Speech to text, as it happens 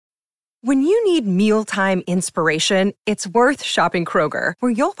When you need mealtime inspiration, it's worth shopping Kroger,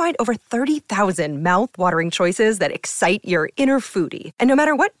 where you'll find over 30,000 mouth-watering choices that excite your inner foodie. And no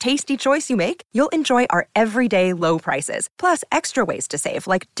matter what tasty choice you make, you'll enjoy our everyday low prices, plus extra ways to save,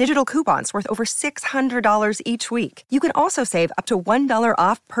 like digital coupons worth over $600 each week. You can also save up to $1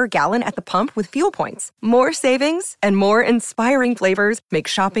 off per gallon at the pump with fuel points. More savings and more inspiring flavors make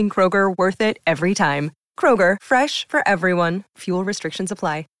shopping Kroger worth it every time. Kroger, fresh for everyone. Fuel restrictions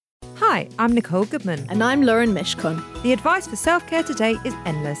apply. Hi, I'm Nicole Goodman. And I'm Lauren Mishkon. The advice for self-care today is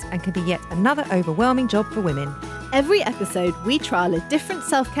endless and can be yet another overwhelming job for women. Every episode, we trial a different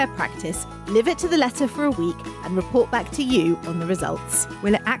self-care practice, live it to the letter for a week, and report back to you on the results.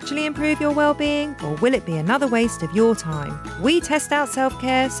 Will it actually improve your well-being, or will it be another waste of your time? We test out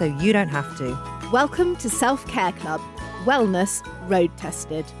self-care so you don't have to. Welcome to Self-Care Club. Wellness road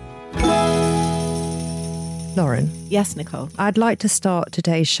tested. Lauren. Yes, Nicole. I'd like to start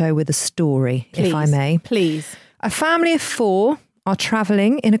today's show with a story, if I may. Please. A family of 4 are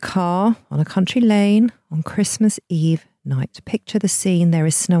travelling in a car on a country lane on Christmas Eve night. Picture the scene. There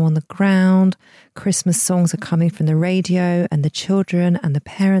is snow on the ground. Christmas songs are coming from the radio, and the children and the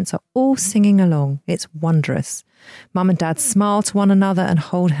parents are all singing along. It's wondrous. Mum and Dad smile to one another and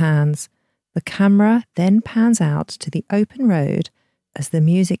hold hands. The camera then pans out to the open road as the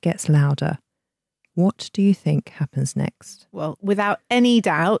music gets louder. What do you think happens next? Well, without any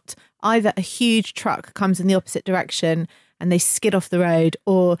doubt, either a huge truck comes in the opposite direction and they skid off the road,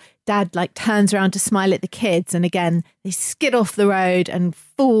 or Dad turns around to smile at the kids, and again they skid off the road and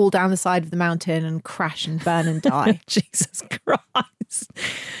fall down the side of the mountain and crash and burn and die. Jesus Christ.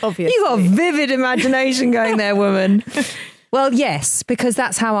 Obviously. You got a vivid imagination going there, woman. Well, yes, because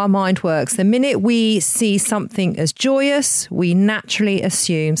that's how our mind works. The minute we see something as joyous, we naturally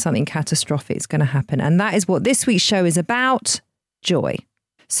assume something catastrophic is going to happen. And that is what this week's show is about, joy.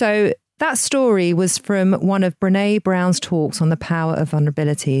 So that story was from one of Brené Brown's talks on the power of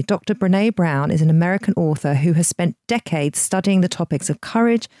vulnerability. Dr. Brené Brown is an American author who has spent decades studying the topics of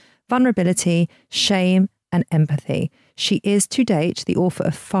courage, vulnerability, shame, and empathy. She is, to date, the author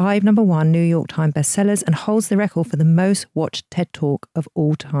of 5 #1 New York Times bestsellers and holds the record for the most watched TED Talk of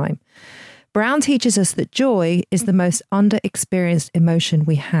all time. Brown teaches us that joy is the most underexperienced emotion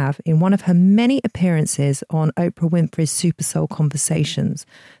we have. In one of her many appearances on Oprah Winfrey's Super Soul Conversations,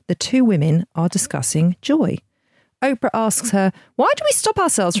 the 2 women are discussing joy. Oprah asks her, why do we stop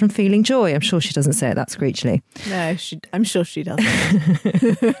ourselves from feeling joy? I'm sure she doesn't say it that screechily. No, I'm sure she doesn't.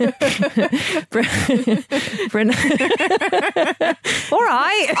 All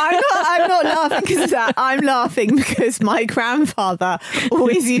right. I'm not laughing because of that. I'm laughing because my grandfather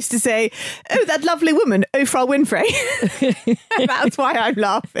always used to say, oh, that lovely woman, Oprah Winfrey. And that's why I'm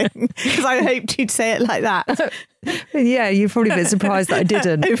laughing, because I hoped you'd say it like that. Yeah, you've probably been surprised that I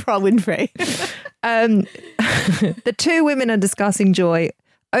didn't. Oprah Winfrey. The 2 women are discussing joy.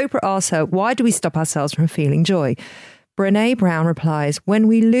 Oprah asks her, why do we stop ourselves from feeling joy? Brené Brown replies, when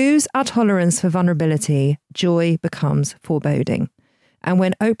we lose our tolerance for vulnerability, joy becomes foreboding. And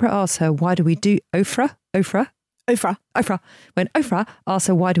when Oprah asks her, why do we do... Oprah? When Oprah asks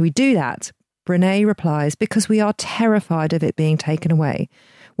her, why do we do that? Brené replies, because we are terrified of it being taken away.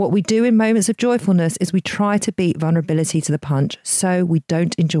 What we do in moments of joyfulness is we try to beat vulnerability to the punch, so we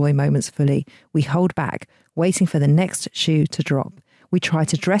don't enjoy moments fully. We hold back, waiting for the next shoe to drop. We try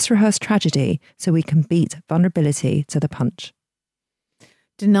to dress rehearse tragedy so we can beat vulnerability to the punch.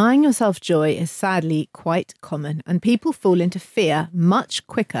 Denying yourself joy is sadly quite common, and people fall into fear much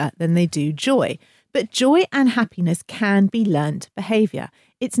quicker than they do joy. But joy and happiness can be learned behaviour.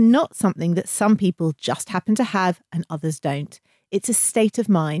 It's not something that some people just happen to have and others don't. It's a state of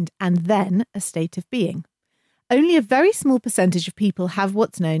mind and then a state of being. Only a very small percentage of people have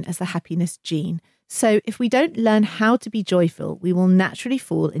what's known as the happiness gene. So if we don't learn how to be joyful, we will naturally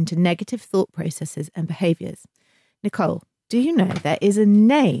fall into negative thought processes and behaviours. Nicole, do you know there is a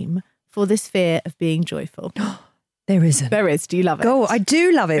name for this fear of being joyful? There isn't. There is. Do you love it? Go. I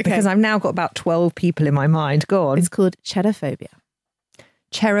do love it because I've now got about 12 people in my mind. Go on. It's called cheddarphobia.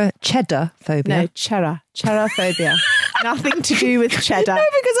 Cheddar phobia? No, cheddarphobia. Nothing to do with cheddar. No,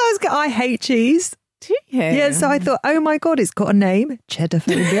 because I hate cheese. Do you? Yeah, so I thought, oh my God, it's got a name. Cheddar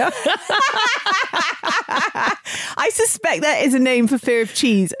phobia. I suspect there is a name for fear of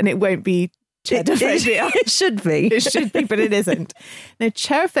cheese and it won't be Cherophobia. It should be. It should be, but it isn't. Now,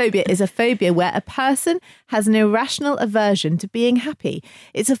 cherophobia is a phobia where a person has an irrational aversion to being happy.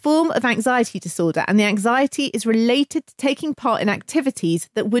 It's a form of anxiety disorder, and the anxiety is related to taking part in activities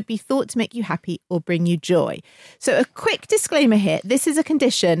that would be thought to make you happy or bring you joy. So a quick disclaimer here. This is a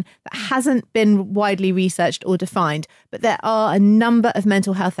condition that hasn't been widely researched or defined, but there are a number of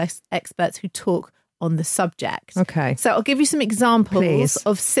mental health experts who talk on the subject. Okay. So I'll give you some examples Please.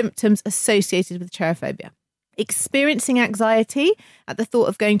 of symptoms associated with cherophobia. Experiencing anxiety at the thought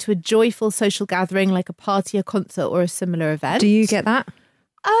of going to a joyful social gathering like a party, a concert or a similar event. Do you get that?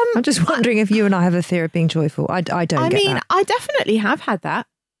 I'm just wondering if you and I have a fear of being joyful. I don't get that. I definitely have had that.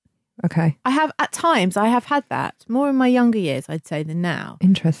 Okay. I have had that more in my younger years, I'd say, than now.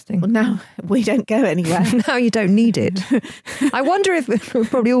 Interesting. Well, now we don't go anywhere. Now you don't need it. I wonder if we're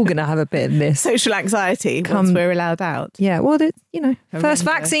probably all going to have a bit of this. Social anxiety once we're allowed out. Yeah, well, first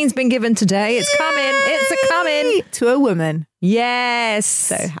vaccine's been given today. It's coming. It's a coming. To a woman. Yes.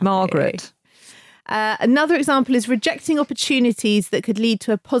 So happy. Margaret. Another example is rejecting opportunities that could lead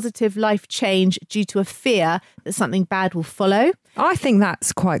to a positive life change due to a fear that something bad will follow. I think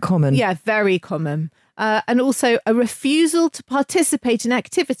that's quite common. Yeah, very common. And also a refusal to participate in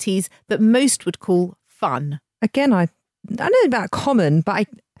activities that most would call fun. Again, I don't know about common, but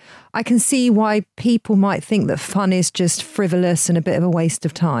I can see why people might think that fun is just frivolous and a bit of a waste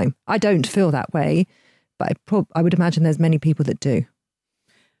of time. I don't feel that way, but I would imagine there's many people that do.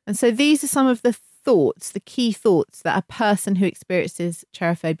 And so these are some of the key thoughts that a person who experiences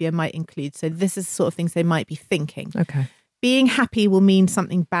cherophobia might include. So this is the sort of things they might be thinking. Okay. Being happy will mean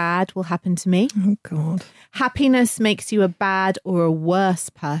something bad will happen to me. Oh, God. Happiness makes you a bad or a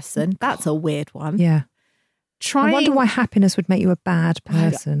worse person. That's a weird one. Yeah. I wonder why happiness would make you a bad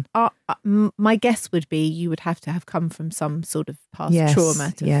person. My guess would be you would have to have come from some sort of past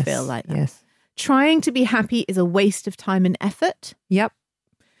trauma to feel like that. Yes. Trying to be happy is a waste of time and effort. Yep.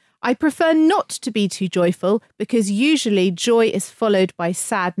 I prefer not to be too joyful because usually joy is followed by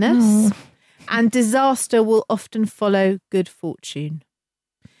sadness and disaster will often follow good fortune.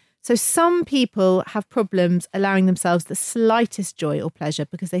 So some people have problems allowing themselves the slightest joy or pleasure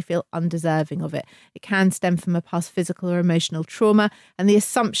because they feel undeserving of it. It can stem from a past physical or emotional trauma. And the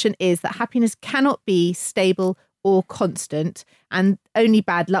assumption is that happiness cannot be stable or constant and only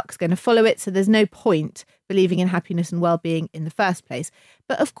bad luck's going to follow it. So there's no point believing in happiness and well-being in the first place.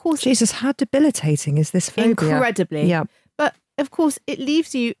 But of course... Jesus, how debilitating is this phobia? Incredibly. Yeah. But of course, it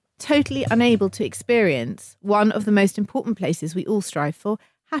leaves you totally unable to experience one of the most important places we all strive for,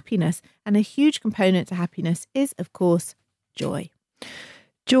 happiness. And a huge component to happiness is, of course, joy.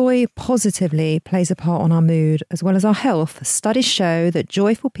 Joy positively plays a part on our mood as well as our health. Studies show that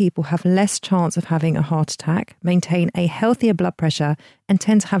joyful people have less chance of having a heart attack, maintain a healthier blood pressure, and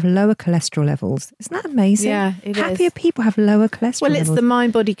tend to have lower cholesterol levels. Isn't that amazing? Yeah, it is. Happier people have lower cholesterol levels. Well, it's the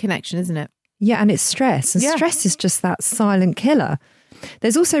mind-body connection, isn't it? Yeah, and it's stress. And stress is just that silent killer.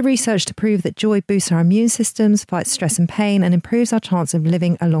 There's also research to prove that joy boosts our immune systems, fights stress and pain, and improves our chance of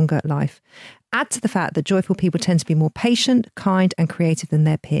living a longer life. Add to the fact that joyful people tend to be more patient, kind, and creative than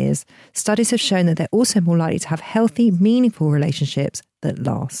their peers. Studies have shown that they're also more likely to have healthy, meaningful relationships that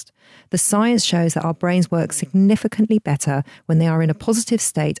last. The science shows that our brains work significantly better when they are in a positive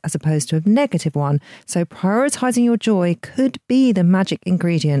state as opposed to a negative one. So prioritizing your joy could be the magic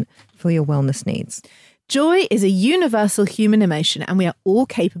ingredient for your wellness needs. Joy is a universal human emotion and we are all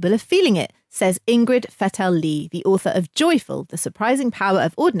capable of feeling it, says Ingrid Fettel-Lee, the author of Joyful, The Surprising Power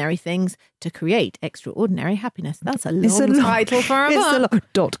of Ordinary Things to Create Extraordinary Happiness. That's a long title for a book.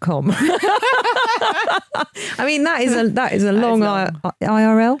 It's .com. I mean, that is a long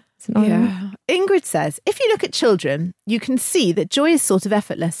IRL. It's an IRL. Yeah. Ingrid says, if you look at children, you can see that joy is sort of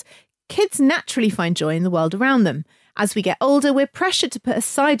effortless. Kids naturally find joy in the world around them. As we get older, we're pressured to put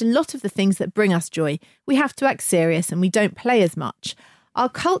aside a lot of the things that bring us joy. We have to act serious and we don't play as much. Our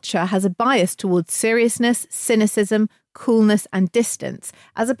culture has a bias towards seriousness, cynicism, coolness and distance,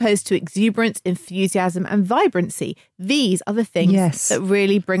 as opposed to exuberance, enthusiasm and vibrancy. These are the things that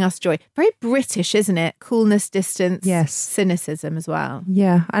really bring us joy. Very British, isn't it? Coolness, distance, cynicism as well.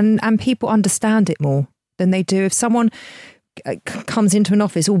 Yeah, and people understand it more than they do. If someone comes into an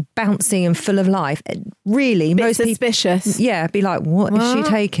office all bouncy and full of life, really most suspicious. People, be like, what is she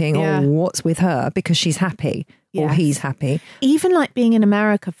taking, or what's with her, because she's happy or he's happy. Even like being in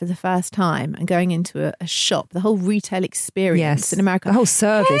America for the first time and going into a shop, the whole retail experience in America, the whole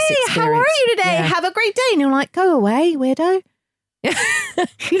service experience. How are you today? Have a great day. And you're like, go away, weirdo.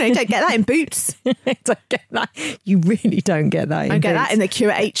 You know, you don't get that in Boots. Don't get that. You really don't get that. Don't get that in the queue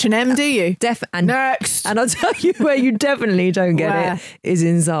at H&M, do you? Next. And I'll tell you where you definitely don't get Where? it is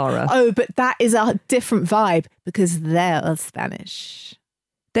in Zara. Oh, but that is a different vibe because they're Spanish.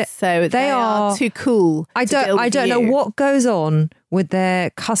 So they are too cool. I don't know what goes on with their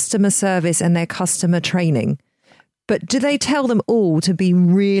customer service and their customer training, but do they tell them all to be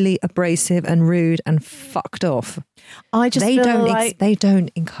really abrasive and rude and fucked off? They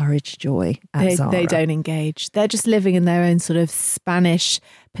don't encourage joy at Zara. They don't engage. They're just living in their own sort of Spanish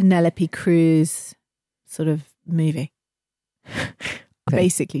Penelope Cruz sort of movie. I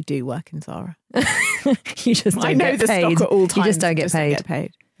basically do work in Zara. You just don't I know get the paid. stock at all times. You just don't get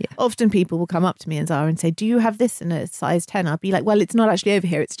paid. Yeah. Often people will come up to me in Zara and say, do you have this in a size 10? I'll be like, well, it's not actually over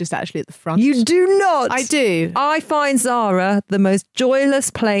here. It's just actually at the front. You do not. I do. I find Zara the most joyless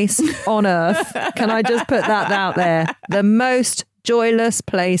place on earth. Can I just put that out there? The most joyless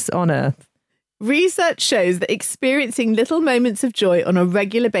place on earth. Research shows that experiencing little moments of joy on a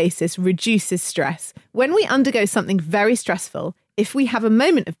regular basis reduces stress. When we undergo something very stressful, if we have a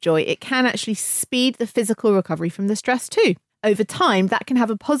moment of joy, it can actually speed the physical recovery from the stress too. Over time, that can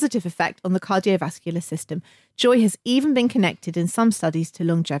have a positive effect on the cardiovascular system. Joy has even been connected in some studies to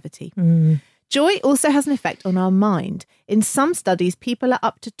longevity. Joy also has an effect on our mind. In some studies, people are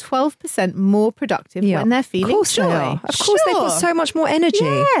up to 12% more productive when they're feeling joy. Of course, they've got so much more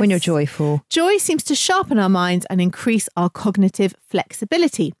energy when you're joyful. Joy seems to sharpen our minds and increase our cognitive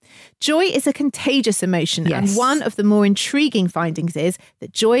flexibility. Joy is a contagious emotion, and one of the more intriguing findings is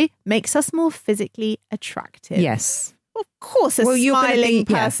that joy makes us more physically attractive. Yes. Of course, a smiling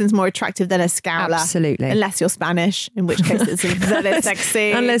person's more attractive than a scowler. Absolutely. Unless you're Spanish, in which case it's very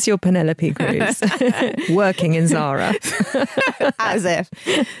sexy. Unless you're Penelope Cruz, working in Zara. As if.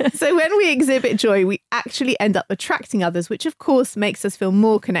 So when we exhibit joy, we actually end up attracting others, which of course makes us feel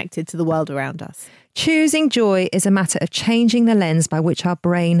more connected to the world around us. Choosing joy is a matter of changing the lens by which our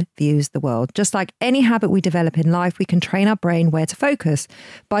brain views the world. Just like any habit we develop in life, we can train our brain where to focus.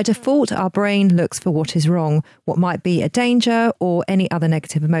 By default, our brain looks for what is wrong, what might be a danger or any other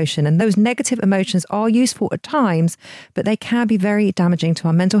negative emotion. And those negative emotions are useful at times, but they can be very damaging to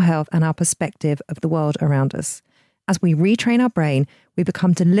our mental health and our perspective of the world around us. As we retrain our brain, we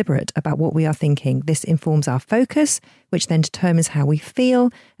become deliberate about what we are thinking. This informs our focus, which then determines how we feel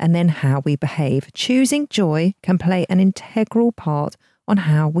and then how we behave. Choosing joy can play an integral part on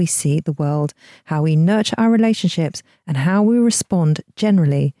how we see the world, how we nurture our relationships, and how we respond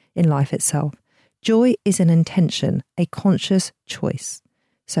generally in life itself. Joy is an intention, a conscious choice.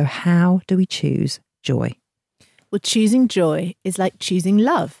 So how do we choose joy? Well, choosing joy is like choosing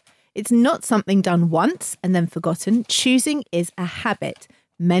love. It's not something done once and then forgotten. Choosing is a habit.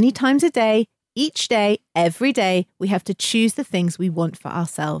 Many times a day, each day, every day, we have to choose the things we want for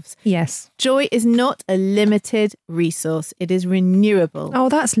ourselves. Yes. Joy is not a limited resource. It is renewable. Oh,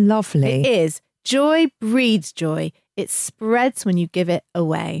 that's lovely. It is. Joy breeds joy. It spreads when you give it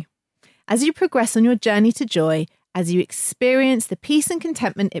away. As you progress on your journey to joy, as you experience the peace and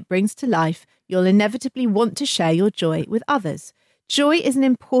contentment it brings to life, you'll inevitably want to share your joy with others. Joy is an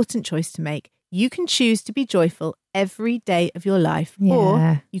important choice to make. You can choose to be joyful every day of your life,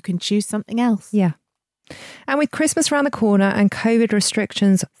 or you can choose something else. Yeah. And with Christmas around the corner and COVID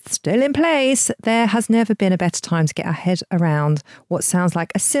restrictions still in place, there has never been a better time to get our head around what sounds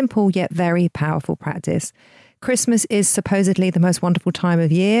like a simple yet very powerful practice. Christmas is supposedly the most wonderful time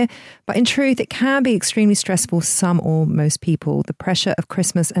of year, but in truth, it can be extremely stressful for some or most people. The pressure of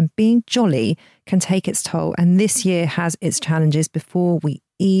Christmas and being jolly can take its toll, and this year has its challenges before we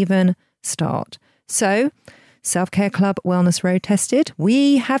even start. So, Self-Care Club Wellness Road Tested,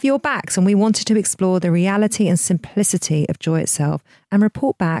 we have your backs, and we wanted to explore the reality and simplicity of joy itself and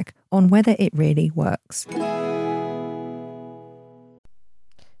report back on whether it really works.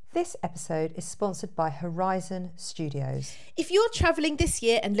 This episode is sponsored by Horizon Studios. If you're travelling this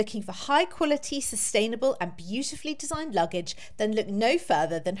year and looking for high quality, sustainable and beautifully designed luggage, then look no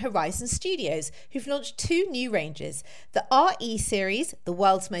further than Horizon Studios, who've launched 2 new ranges. The RE series, the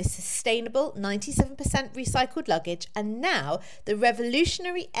world's most sustainable 97% recycled luggage, and now the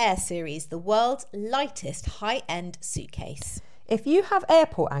revolutionary Air series, the world's lightest high-end suitcase. If you have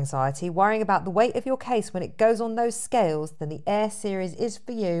airport anxiety, worrying about the weight of your case when it goes on those scales, then the Air series is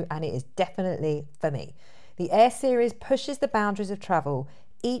for you, and it is definitely for me. The Air series pushes the boundaries of travel.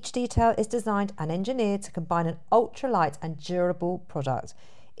 Each detail is designed and engineered to combine an ultralight and durable product.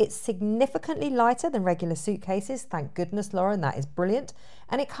 It's significantly lighter than regular suitcases. Thank goodness, Lauren, that is brilliant.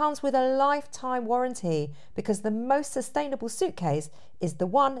 And it comes with a lifetime warranty, because the most sustainable suitcase is the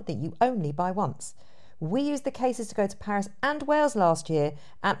one that you only buy once. We used the cases to go to Paris and Wales last year,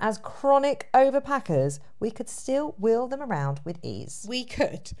 and as chronic overpackers, we could still wheel them around with ease. We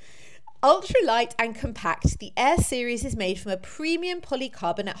could. Ultra light and compact, the Air series is made from a premium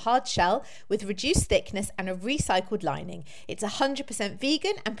polycarbonate hard shell with reduced thickness and a recycled lining. It's 100%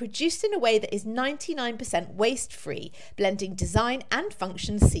 vegan and produced in a way that is 99% waste-free, blending design and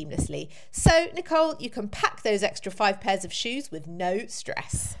function seamlessly. So, Nicole, you can pack those extra 5 pairs of shoes with no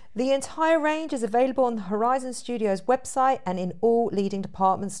stress. The entire range is available on the Horizon Studios website and in all leading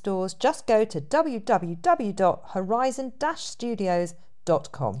department stores. Just go to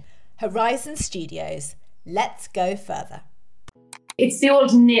www.horizon-studios.com. Horizon Studios. Let's go further. It's the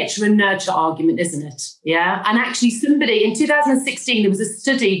old nature and nurture argument, isn't it? Yeah. And actually somebody in 2016, there was a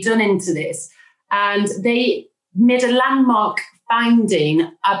study done into this and they made a landmark finding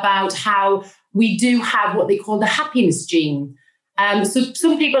about how we do have what they call the happiness gene. So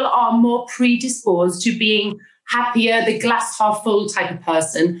some people are more predisposed to being happier, the glass half full type of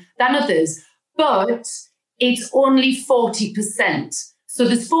person than others, but it's only 40%. So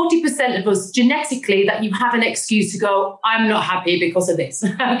there's 40% of us genetically that you have an excuse to go, I'm not happy because of this,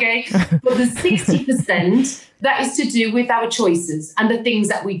 okay? But there's 60% that is to do with our choices and the things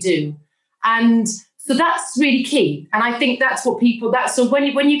that we do. And so that's really key. And I think that's what so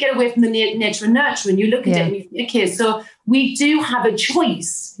when you get away from the nature and nurture and you look at it and you think, okay, so we do have a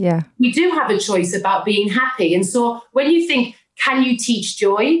choice. Yeah. We do have a choice about being happy. And so when you think, can you teach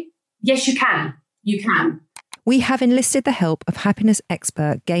joy? Yes, you can. You can. We have enlisted the help of happiness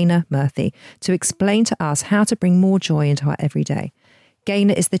expert Gaynor Murthy to explain to us how to bring more joy into our everyday.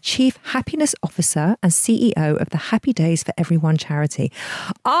 Gaynor is the Chief Happiness Officer and CEO of the Happy Days for Everyone charity.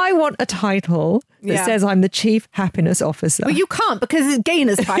 I want a title that says I'm the Chief Happiness Officer. But you can't because it's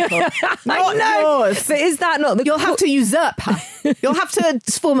Gaynor's title, not yours. But is that not the... You'll have to usurp her. You'll have to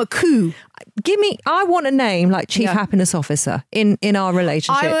form a coup. I want a name like Chief Happiness Officer in our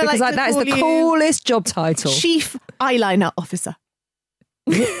relationship because that is the coolest job title. Chief Eyeliner Officer.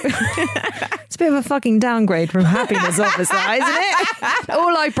 It's a bit of a fucking downgrade from Happiness Officer, isn't it?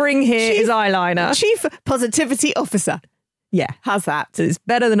 All I bring here is eyeliner. Chief Positivity Officer. Yeah. How's that? So it's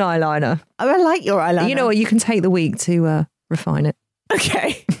better than eyeliner. Oh, I like your eyeliner. You know what? You can take the week to refine it.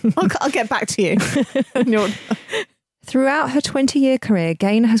 Okay. I'll get back to you. Throughout her 20-year career,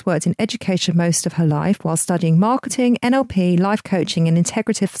 Gaynor has worked in education most of her life while studying marketing, NLP, life coaching and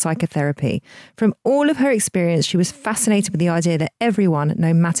integrative psychotherapy. From all of her experience, she was fascinated with the idea that everyone,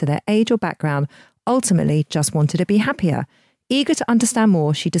 no matter their age or background, ultimately just wanted to be happier. Eager to understand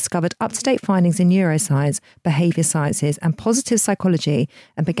more, she discovered up-to-date findings in neuroscience, behaviour sciences and positive psychology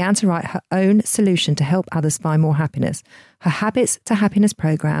and began to write her own solution to help others find more happiness. Her Habits to Happiness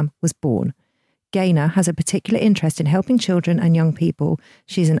program was born. Gaynor has a particular interest in helping children and young people.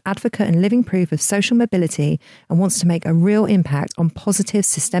 She's an advocate and living proof of social mobility and wants to make a real impact on positive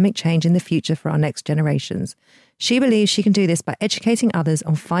systemic change in the future for our next generations. She believes she can do this by educating others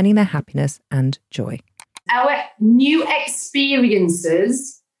on finding their happiness and joy. Our new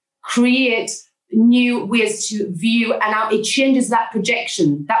experiences create new ways to view and it changes that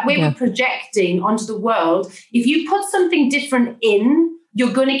projection. That way we're projecting onto the world. If you put something different in,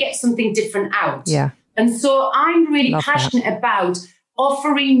 you're going to get something different out. Yeah. And so I'm really passionate about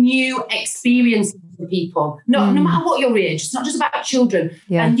offering new experiences for people, no matter what your age. It's not just about children.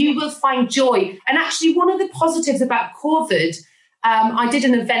 Yeah. And you will find joy. And actually, one of the positives about COVID, I did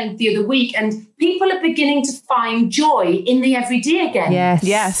an event the other week and people are beginning to find joy in the everyday again.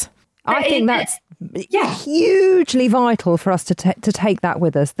 Yes. I think that's hugely vital for us to take that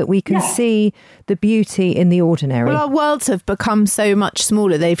with us, that we can see the beauty in the ordinary. Well, our worlds have become so much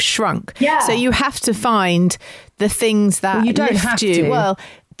smaller. They've shrunk. Yeah. So you have to find the things that you don't have you. To. Well,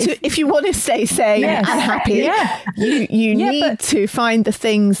 if you want to stay sane and happy, you need to find the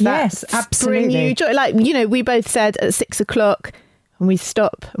things that bring you joy. Like, we both said at 6:00 and we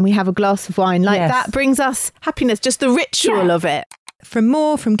stop and we have a glass of wine. Like that brings us happiness, just the ritual of it. For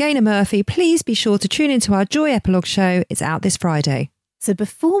more from Gaynor Murthy, please be sure to tune into our Joy Epilogue show. It's out this Friday. So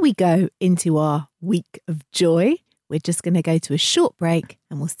before we go into our week of joy, we're just going to go to a short break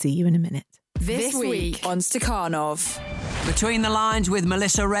and we'll see you in a minute. This week on Stakhanov. Between the Lines with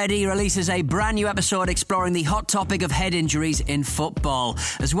Melissa Reddy releases a brand new episode exploring the hot topic of head injuries in football.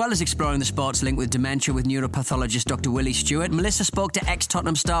 As well as exploring the sports link with dementia with neuropathologist Dr. Willie Stewart, Melissa spoke to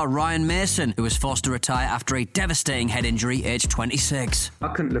ex-Tottenham star Ryan Mason, who was forced to retire after a devastating head injury aged 26. I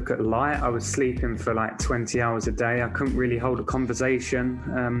couldn't look at light. I was sleeping for like 20 hours a day. I couldn't really hold a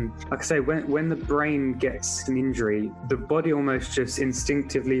conversation. Like I say, when the brain gets an injury, the body almost just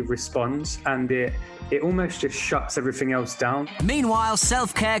instinctively responds and it almost just shuts everything else down. Meanwhile,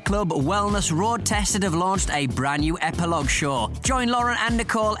 Self Care Club Wellness Road Tested have launched a brand new epilogue show. Join Lauren and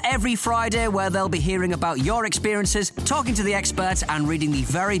Nicole every Friday where they'll be hearing about your experiences, talking to the experts and reading the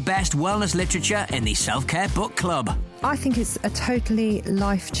very best wellness literature in the Self Care Book Club. I think it's a totally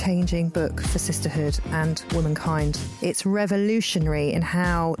life-changing book for sisterhood and womankind. It's revolutionary in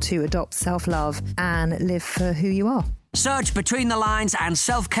how to adopt self-love and live for who you are. Search Between the Lines and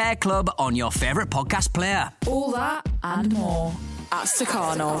Self Care Club on your favourite podcast player. All that and more at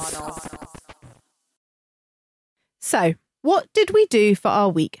Stakhanov. So, what did we do for our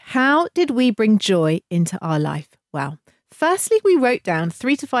week? How did we bring joy into our life? Well, firstly, we wrote down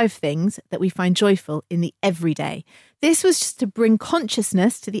 3 to 5 things that we find joyful in the everyday. This was just to bring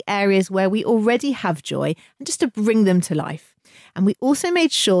consciousness to the areas where we already have joy and just to bring them to life. And we also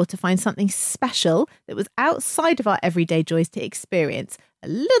made sure to find something special that was outside of our everyday joys to experience. A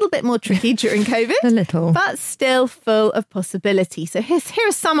little bit more tricky during COVID. A little. But still full of possibility. So here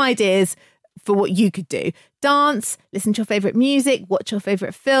are some ideas for what you could do. Dance, listen to your favourite music, watch your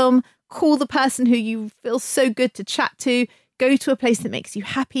favourite film, call the person who you feel so good to chat to, go to a place that makes you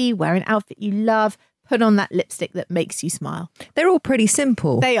happy, wear an outfit you love, put on that lipstick that makes you smile. They're all pretty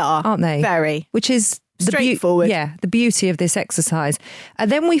simple. They are, aren't they? Very. Which is straightforward. The beauty of this exercise.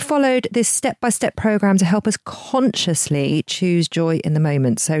 And then we followed this step-by-step program to help us consciously choose joy in the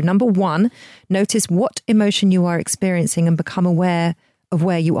moment. So number 1, notice what emotion you are experiencing and become aware of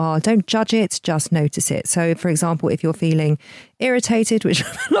where you are. Don't judge it, just notice it. So, for example, if you're feeling irritated, which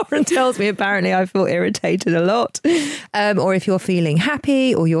Lauren tells me apparently I feel irritated a lot, or if you're feeling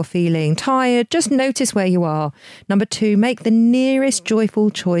happy or you're feeling tired, just notice where you are. Number 2, make the nearest joyful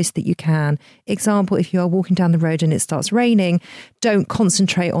choice that you can. Example, if you are walking down the road and it starts raining, don't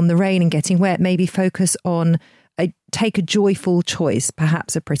concentrate on the rain and getting wet. Maybe focus on take a joyful choice,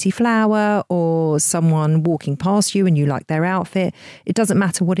 perhaps a pretty flower or someone walking past you and you like their outfit. It doesn't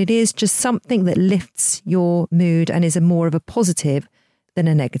matter what it is, just something that lifts your mood and is more of a positive than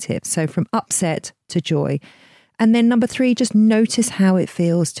a negative. So from upset to joy. And then number 3, just notice how it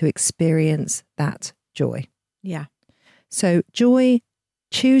feels to experience that joy. Yeah. So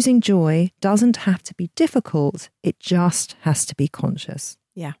choosing joy doesn't have to be difficult. It just has to be conscious.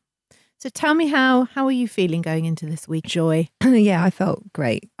 Yeah. So tell me, how are you feeling going into this week, Joy? Yeah, I felt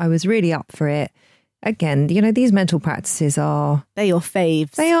great. I was really up for it. Again, these mental practices they're your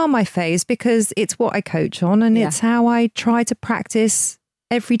faves. They are my faves because it's what I coach on and it's how I try to practice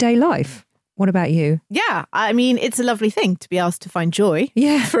everyday life. What about you? Yeah, I mean, it's a lovely thing to be asked to find joy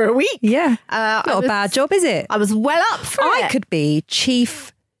for a week. Yeah, not a bad job, is it? I was well up for it. I could be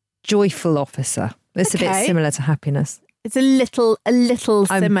Chief Joyful Officer. It's a bit similar to happiness. It's a little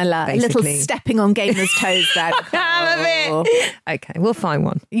similar. A little stepping on gamers' toes there. I'm a bit. Okay, we'll find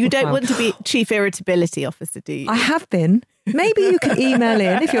one. You don't want to be Chief Irritability Officer, do you? I have been. Maybe you could email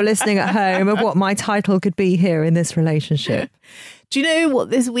in if you're listening at home of what my title could be here in this relationship. Do you know what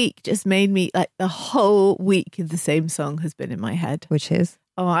this week just made me, like the whole week the same song has been in my head? Which is?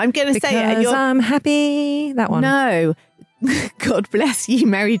 Oh, I'm going to say it. Because I'm happy. That one. No. God bless ye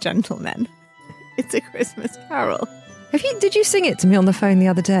merry gentlemen. It's a Christmas carol. Did you sing it to me on the phone the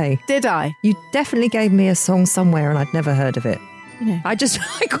other day? Did I? You definitely gave me a song somewhere and I'd never heard of it. I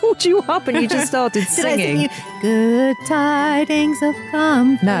called you up and you just started singing. Did I sing you, good tidings of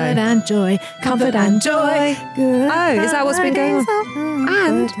comfort and joy. Comfort and joy. Good is that what's been going on?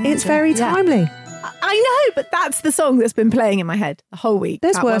 And it's very timely. I know, but that's the song that's been playing in my head the whole week.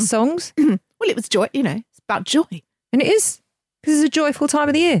 There's worse songs. Well, it was joy, it's about joy. And it is, because it's a joyful time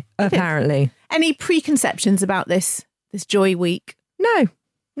of the year, apparently. Any preconceptions about this joy week? No,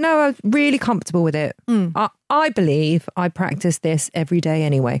 I'm really comfortable with it. I believe I practice this every day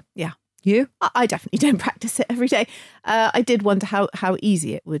anyway. Yeah. You? I definitely don't practice it every day. I did wonder how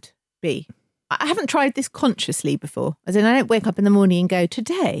easy it would be. I haven't tried this consciously before. As in, I don't wake up in the morning and go,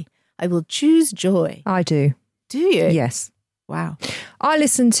 today I will choose joy. I do. Do you? Yes. Wow. I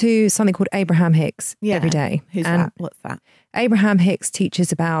listen to something called Abraham Hicks every day. Who's that? What's that? Abraham Hicks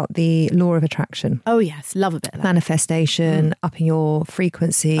teaches about the law of attraction. Oh, yes. Love a bit of that. Manifestation, upping your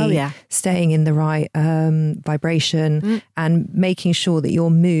frequency, staying in the right vibration and making sure that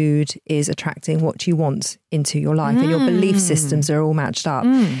your mood is attracting what you want into your life and your belief systems are all matched up.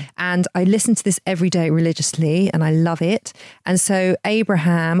 And I listen to this every day religiously and I love it. And so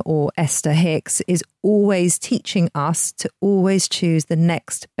Abraham or Esther Hicks is always teaching us to always choose the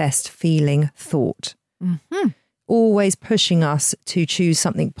next best feeling thought. Always pushing us to choose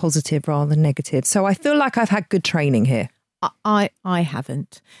something positive rather than negative. So I feel like I've had good training here. I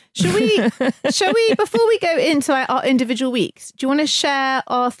haven't. Shall we, before we go into our individual weeks, do you want to share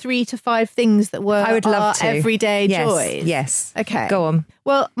our 3 to 5 things that were I would love our to. everyday joys? Yes. Okay. Go on.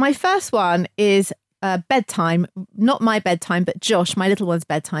 Well, my first one is bedtime, not my bedtime, but Josh, my little one's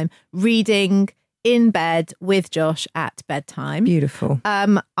bedtime, reading in bed with Josh at bedtime. Beautiful.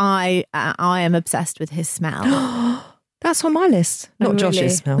 I am obsessed with his smell. That's on my list. Not really?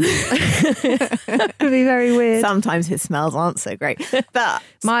 Josh's smell. It'd be very weird. Sometimes his smells aren't so great. But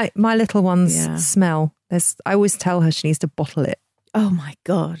My little one's smell. I always tell her she needs to bottle it. oh my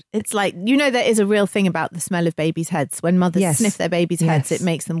God. It's like, there is a real thing about the smell of babies' heads. When mothers Yes. sniff their babies' heads, Yes. it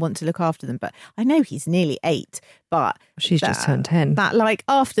makes them want to look after them. But I know he's nearly 8, but She's just turned 10. that like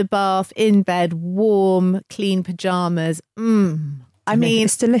after bath, in bed, warm, clean pajamas. I mean,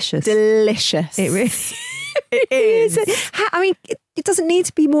 it's delicious. delicious. It really It is. I mean, it doesn't need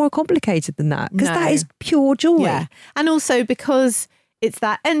to be more complicated than that because No. that is pure joy. Yeah. And also because it's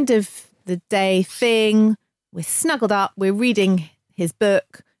that end of the day thing, we're snuggled up, we're reading his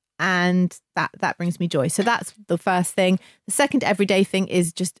book, and that brings me joy. So that's the first thing. The second everyday thing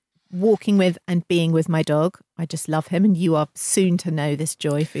is just walking with and being with my dog. I just love him, and you are soon to know this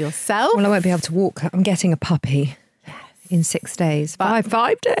joy for yourself. Well, I won't be able to walk. I'm getting a puppy in 6 days. But-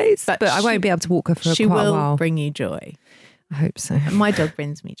 5 days. But I she- won't be able to walk her for she quite a will while. bring you joy. I hope so. My dog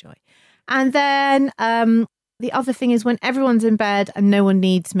brings me joy. And then the other thing is when everyone's in bed and no one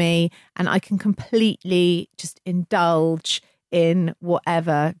needs me, and I can completely just indulge in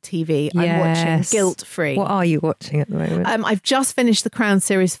whatever TV I'm watching Yes. guilt-free. What are you watching at the moment? I've just finished The Crown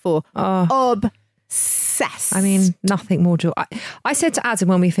Series 4. Obsessed. I mean, nothing more joy. I said to Adam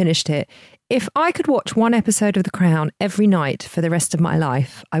when we finished it, if I could watch one episode of The Crown every night for the rest of my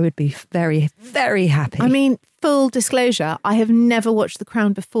life, I would be very, very happy. I mean, full disclosure, I have never watched The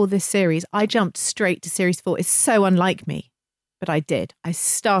Crown before this series. I jumped straight to Series 4. It's so unlike me, but I did. I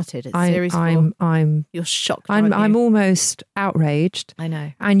started at Series 4. You're shocked, aren't I'm you? almost outraged. I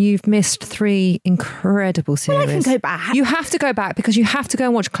know. And you've missed 3 incredible series. Well, I can go back. You have to go back because you have to go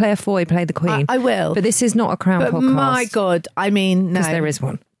and watch Claire Foy play the Queen. I will. But this is not a Crown But podcast. my God, I mean, no. Because there is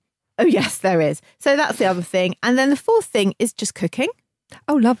one. Oh, yes, there is. So that's the other thing. And then the fourth thing is just cooking.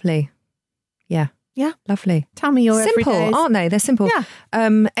 Oh, lovely. Yeah. Yeah. Lovely. Tell me your Simple, everydays. aren't they? They're simple.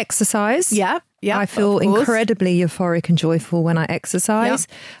 Yeah. Exercise. Yeah. Yeah. I feel of course. incredibly euphoric and joyful when I exercise.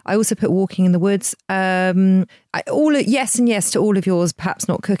 I also put walking in the woods. Yes and yes to all of yours, perhaps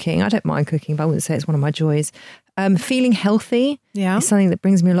not cooking. I don't mind cooking, but I wouldn't say it's one of my joys. Feeling healthy is something that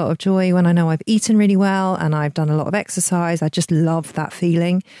brings me a lot of joy when I know I've eaten really well and I've done a lot of exercise. I just love that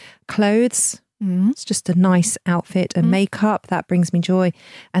feeling. Clothes. It's just a nice outfit and makeup. That brings me joy.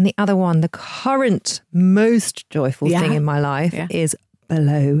 And the other one, the current most joyful thing in my life is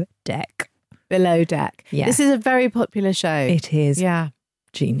Below Deck. Below Deck. Yeah. This is a very popular show. It is. Yeah.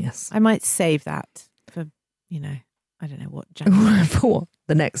 Genius. I might save that for, I don't know what. January. For what?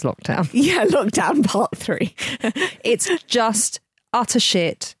 The next lockdown. Yeah, lockdown part 3. It's just utter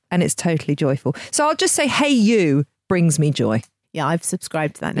shit and it's totally joyful. So I'll just say, Hey You brings me joy. Yeah, I've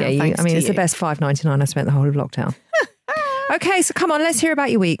subscribed to that now. Yeah, thanks to it's the you. best $5.99 I spent the whole of lockdown. Okay, so come on, let's hear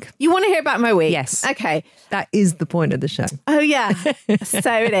about your week. You want to hear about my week? Yes. Okay. That is the point of the show. Oh, yeah.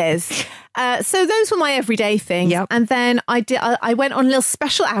 So it is. So those were my everyday things. Yep. And then I went on a little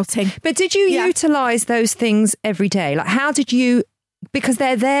special outing. But did you utilise those things every day? Like, how did you, because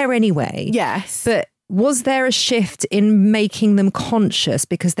they're there anyway. Yes. But was there a shift in making them conscious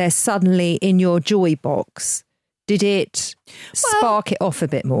because they're suddenly in your joy box? Did it spark it off a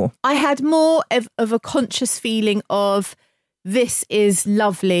bit more? I had more of a conscious feeling of this is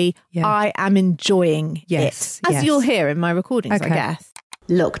lovely. Yeah. I am enjoying Yes, it. As yes. you'll hear in my recordings, I Okay. guess.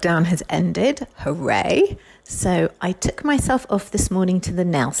 Lockdown has ended. Hooray. So I took myself off this morning to the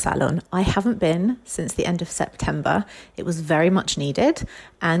nail salon. I haven't been since the end of September. It was very much needed.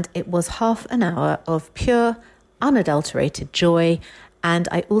 And it was half an hour of pure, unadulterated joy. And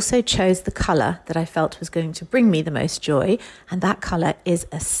I also chose the colour that I felt was going to bring me the most joy. And that colour is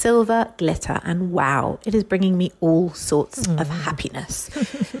a silver glitter. And wow, it is bringing me all sorts of happiness.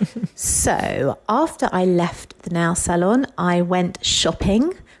 So after I left the nail salon, I went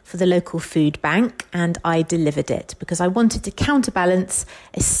shopping for the local food bank and I delivered it because I wanted to counterbalance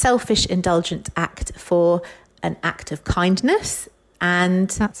a selfish, indulgent act for an act of kindness. And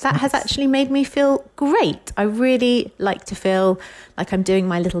that has actually made me feel great. I really like to feel like I'm doing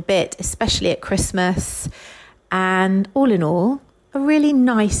my little bit, especially at Christmas. And all in all, a really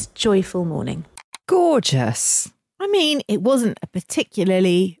nice, joyful morning. Gorgeous. I mean, it wasn't a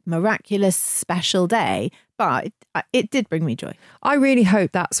particularly miraculous, special day, but it did bring me joy. I really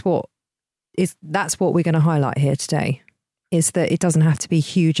hope that's what we're going to highlight here today. is that it doesn't have to be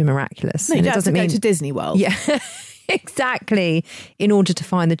huge and miraculous. No, you and don't it have to doesn't go mean to Disney World. Yeah, exactly. In order to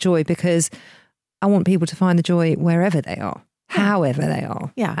find the joy, because I want people to find the joy wherever they are, however they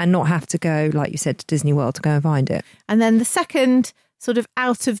are, and not have to go, like you said, to Disney World to go and find it. And then the second sort of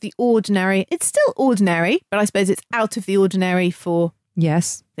out of the ordinary, it's still ordinary, but I suppose it's out of the ordinary for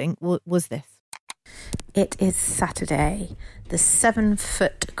thing was this. It is Saturday. The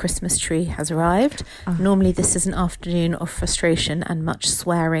 7-foot Christmas tree has arrived. Normally this is an afternoon of frustration and much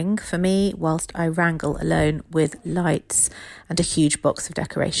swearing for me whilst I wrangle alone with lights and a huge box of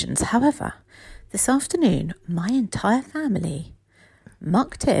decorations. However, this afternoon, my entire family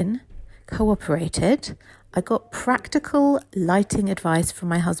mucked in, cooperated. I got practical lighting advice from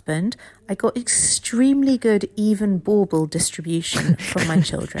my husband. I got extremely good even bauble distribution from my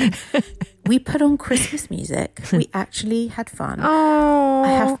children. We put on Christmas music. We actually had fun. Oh,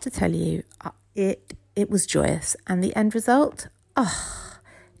 I have to tell you, it was joyous. And the end result,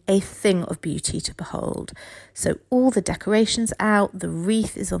 a thing of beauty to behold. So all the decorations out, the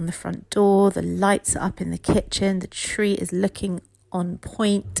wreath is on the front door, the lights are up in the kitchen, the tree is looking on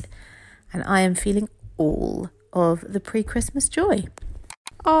point, and I am feeling all of the pre-Christmas joy.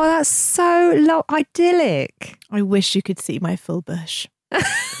 Oh, that's so idyllic. I wish you could see my full bush.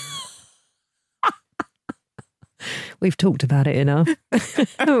 We've talked about it enough,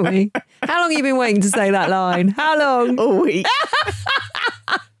 haven't we? How long have you been waiting to say that line? How long? A week.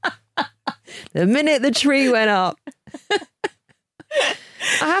 The minute the tree went up. I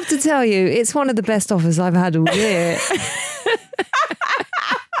have to tell you, it's one of the best offers I've had all year.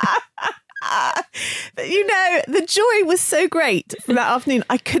 But you know, the joy was so great for that afternoon.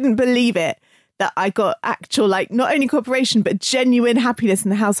 I couldn't believe it that I got actual, not only cooperation, but genuine happiness in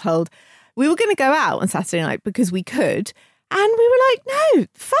the household. We were going to go out on Saturday night because we could. And we were like, no,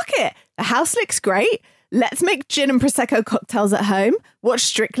 fuck it. The house looks great. Let's make gin and Prosecco cocktails at home. Watch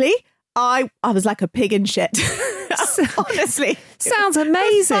Strictly. I was like a pig in shit. Honestly. Sounds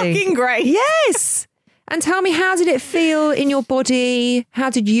amazing. Fucking great. Yes. And tell me, how did it feel in your body? How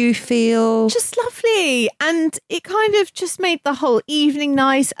did you feel? Just lovely. And it kind of just made the whole evening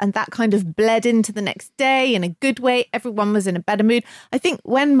nice, and that kind of bled into the next day in a good way. Everyone was in a better mood. I think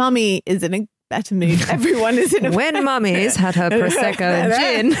when mummy is in a better mood, everyone is in a when mummy's had her Prosecco and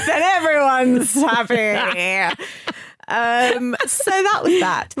gin, then everyone's happy. So that was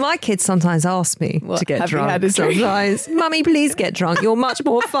that. My kids sometimes ask me to get drunk. Sometimes, Mummy, please get drunk. You're much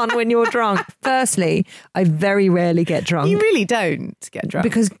more fun when you're drunk. Firstly, I very rarely get drunk. You really don't get drunk.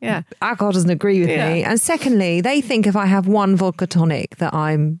 Because alcohol doesn't agree with me. And secondly, they think if I have one vodka tonic that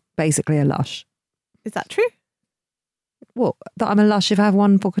I'm basically a lush. Is that true? What? That I'm a lush if I have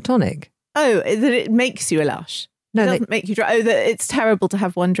one vodka tonic? Oh, that it makes you a lush. No, it doesn't make you drunk. Oh, that it's terrible to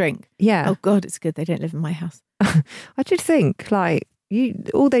have one drink. Yeah. Oh God, it's good they don't live in my house. I did think,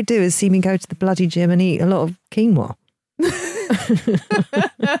 all they do is see me go to the bloody gym and eat a lot of quinoa.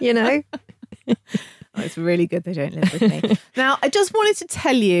 You know? Oh, it's really good they don't live with me. Now, I just wanted to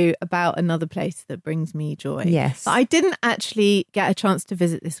tell you about another place that brings me joy. Yes. I didn't actually get a chance to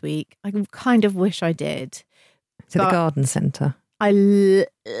visit this week. I kind of wish I did. To the garden centre. I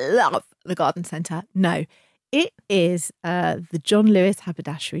love the garden centre. No, it is the John Lewis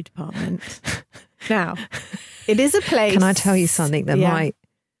Haberdashery Department. Now, it is a place. Can I tell you something that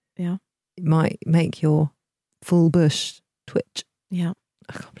might make your full bush twitch? Yeah.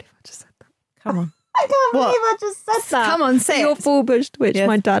 I can't believe I just said that. Come on. I can't believe I just said that. Come on, say your it. full bush twitch. Yes.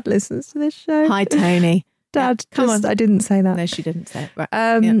 My dad listens to this show. Hi, Tony. Dad, come on. I didn't say that. No, she didn't say it.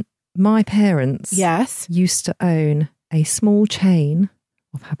 Right. My parents used to own a small chain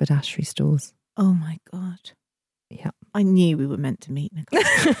of haberdashery stores. Oh my God. Yeah. I knew we were meant to meet, Nicole.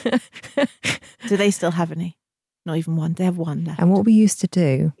 Do they still have any? Not even one. They have one left. And what we used to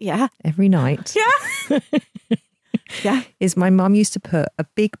do every night is my mum used to put a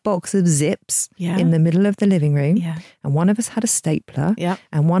big box of zips in the middle of the living room. Yeah. And one of us had a stapler. Yeah.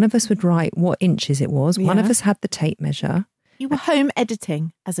 And one of us would write what inches it was. One of us had the tape measure. You were home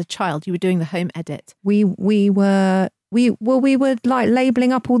editing as a child. You were doing the home edit. We were like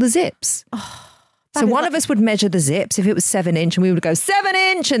labeling up all the zips. So one of us would measure the zips if it was 7-inch, and we would go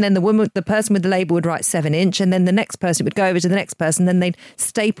 7-inch, and then the person with the label would write 7-inch, and then the next person would go over to the next person, then they'd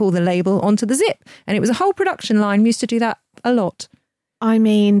staple the label onto the zip, and it was a whole production line. We used to do that a lot. I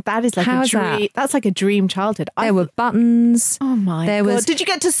mean, that is like a dream. That? That's like a dream childhood. There were buttons. Oh my God! Did you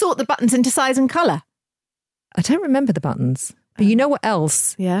get to sort the buttons into size and colour? I don't remember the buttons. But you know what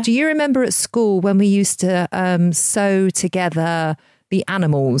else? Yeah. Do you remember at school when we used to sew together the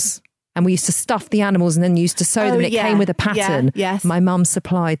animals? And we used to stuff the animals and then used to sew them, and it came with a pattern. Yes. My mum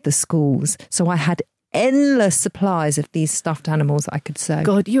supplied the schools. So I had endless supplies of these stuffed animals that I could sew.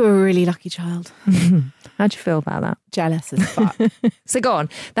 God, you were a really lucky child. How'd you feel about that? Jealous as fuck. So go on.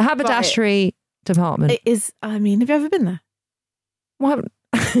 The haberdashery department. It is, I mean, have you ever been there? Well,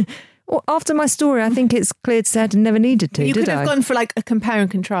 well, after my story, I think it's clear to say I never needed to, You did could have I? gone for like a compare and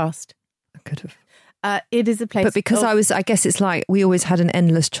contrast. I could have. It is a place. But because I guess it's like we always had an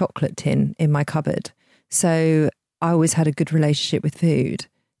endless chocolate tin in my cupboard. So I always had a good relationship with food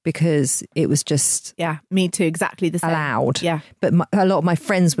because it was just Yeah, me too. Exactly the same. allowed. Yeah. But a lot of my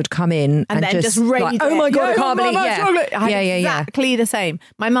friends would come in And then just raid like, it. oh my God, I Yeah, can't believe Mama, yeah. chocolate. I had Yeah. exactly the same.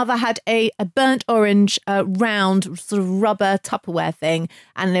 My mother had a burnt orange round sort of rubber Tupperware thing,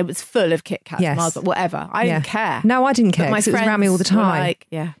 and it was full of Kit Kats, Yes. Mars, but whatever. I didn't care. No, I didn't care But my because it was around me all the friends were time. like,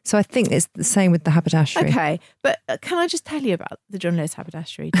 yeah. So I think it's the same with the haberdashery. Okay, but can I just tell you about the John Lewis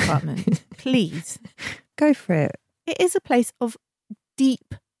Haberdashery Department, please? Go for it. It is a place of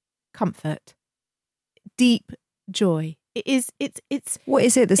deep comfort, deep joy. It is. It's. What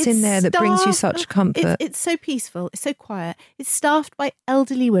is it that's in there that brings you staffed- such comfort? It's so peaceful. It's so quiet. It's staffed by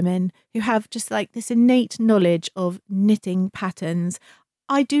elderly women who have just like this innate knowledge of knitting patterns.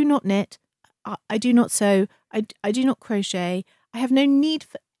 I do not knit. I do not sew. I do not crochet. I have no need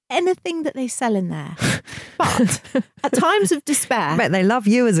for anything that they sell in there. But at times of despair, I bet they love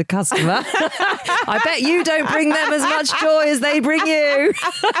you as a customer. I bet you don't bring them as much joy as they bring you.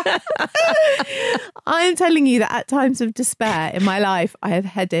 I am telling you that at times of despair in my life, I have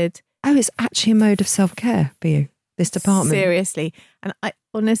headed Oh, it's actually a mode of self-care for you, this department. seriously. And I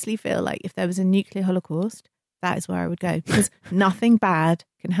honestly feel like if there was a nuclear holocaust, that is where I would go because nothing bad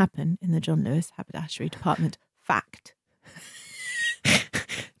can happen in the John Lewis Haberdashery Department. Fact.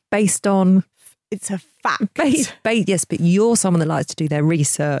 Based on... It's a fact. Yes, but you're someone that likes to do their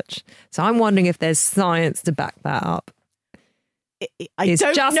research. So I'm wondering if there's science to back that up. I It's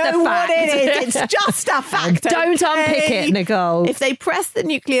don't just know a what fact. it is. It's just a fact. Don't unpick okay? it, Nicole. If they press the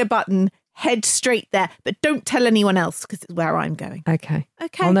nuclear button, head straight there, but don't tell anyone else because it's where I'm going. Okay.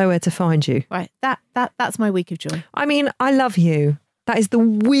 Okay. I'll know where to find you. Right. That's my week of joy. I mean, I love you. That is the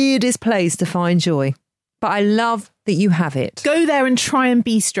weirdest place to find joy. But I love that you have it. Go there and try and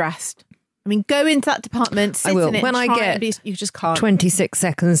be stressed. I mean, go into that department, sit I will. in it, When and I try get and be, you just can't. 26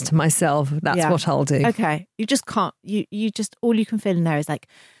 seconds to myself. That's Yeah. what I'll do. Okay, you just can't. You just all you can feel in there is like,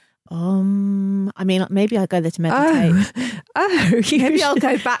 I mean, maybe I'll go there to meditate. Maybe I'll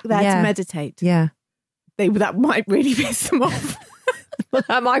go back there Yeah. to meditate. Yeah. That might really piss them off. Well,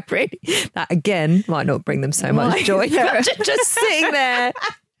 that again might not bring them so much Might. joy. Just sitting there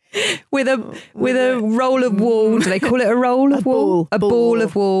with a roll of wool. Do they call it a roll of wool? A ball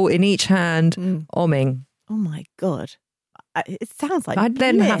of wool in each hand, omming. Oh my God, it sounds like I'd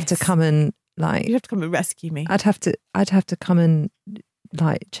then have to bliss. come and like. You have to come and rescue me. I'd have to come and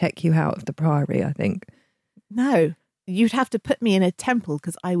like check you out of the priory. I think. No, you'd have to put me in a temple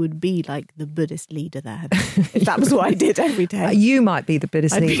because I would be like the Buddhist leader there. If that was what I did every day. You might be the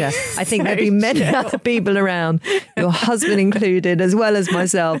Buddhist I'd be leader. I think so there'd be many chill. other people around, your husband included, as well as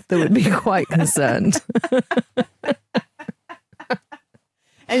myself, that would be quite concerned.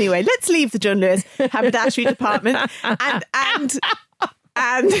 Anyway, let's leave the John Lewis Haberdashery Department and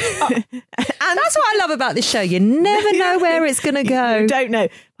That's what I love about this show. You never know where it's going to go. You don't know.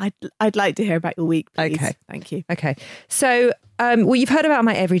 I'd like to hear about your week, please. Okay. Thank you. Okay. So, well, you've heard about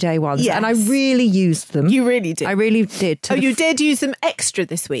my everyday ones, Yes. and I really used them. You really did. I really did. Oh, you did use them extra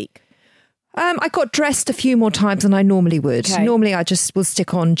this week. I got dressed a few more times than I normally would. Okay. Normally, I just will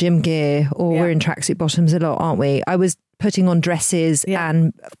stick on gym gear, or Yeah. we're in tracksuit bottoms a lot, aren't we? I was putting on dresses Yeah.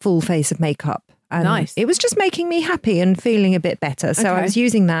 and full face of makeup. And Nice. it was just making me happy and feeling a bit better. So I Okay. was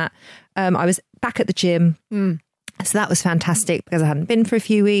using that. I was back at the gym. So that was fantastic because I hadn't been for a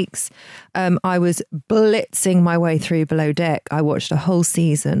few weeks. I was blitzing my way through Below Deck. I watched a whole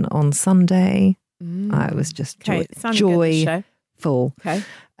season on Sunday. I was just Okay, it sounded good, this show. joyful. Okay.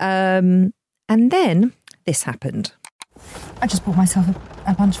 And then this happened. I just bought myself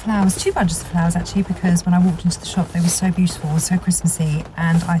a bunch of flowers, 2 bunches of flowers actually, because when I walked into the shop, they were so beautiful, so Christmassy.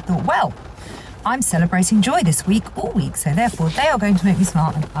 And I thought, well, I'm celebrating joy this week, all week. So therefore, they are going to make me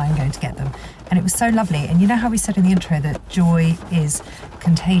smile and I'm going to get them. And it was so lovely. And you know how we said in the intro that joy is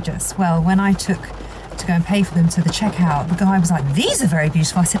contagious? Well, when I took to go and pay for them to the checkout, the guy was like, these are very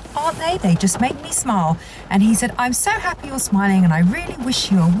beautiful. I said, aren't they? They just make me smile. And he said, I'm so happy you're smiling and I really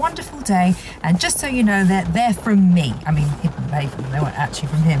wish you a wonderful day. And just so you know that they're from me. I mean, he didn't pay for them. They weren't actually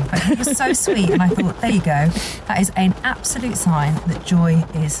from him. But he was so sweet. And I thought, there you go. That is an absolute sign that joy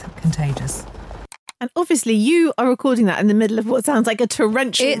is contagious. And obviously you are recording that in the middle of what sounds like a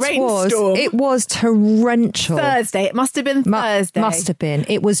torrential rainstorm. It was torrential. Thursday. It must have been Thursday. Must have been.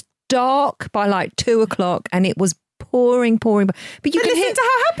 It was dark by like 2:00 and it was pouring. But you can listen to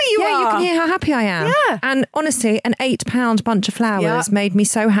how happy you are. Yeah, you can hear how happy I am. Yeah. And honestly, an £8 bunch of flowers made me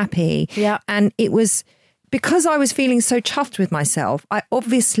so happy. Yeah. And it was because I was feeling so chuffed with myself, I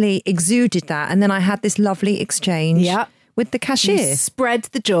obviously exuded that. And then I had this lovely exchange with the cashier. You spread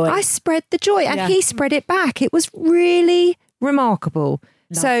the joy. I spread the joy and he spread it back. It was really remarkable.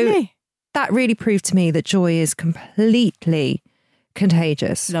 Lovely. So that really proved to me that joy is completely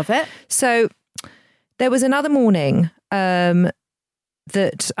contagious. Love it. So there was another morning and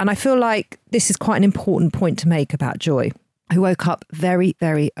I feel like this is quite an important point to make about joy. I woke up very,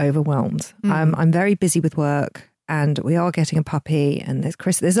 very overwhelmed. I'm very busy with work and we are getting a puppy and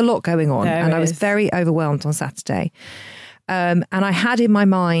there's a lot going on. I was very overwhelmed on Saturday. And I had in my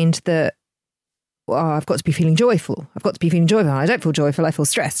mind that, I've got to be feeling joyful. I don't feel joyful. I feel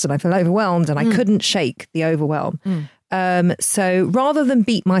stressed and I feel overwhelmed and I couldn't shake the overwhelm. So rather than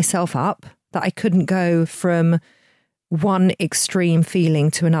beat myself up that I couldn't go from one extreme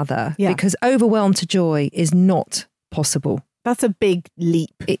feeling to another, because overwhelm to joy is not possible. That's a big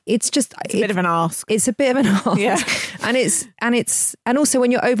leap. It's a bit of an ask. It's a bit of an ask. Yeah. And also when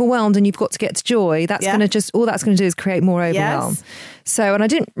you're overwhelmed and you've got to get to joy, that's going to all that's going to do is create more overwhelm. Yes. So, and I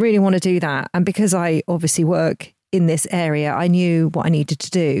didn't really want to do that. And because I obviously work in this area, I knew what I needed to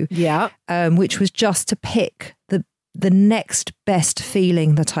do. Yeah. Which was just to pick the next best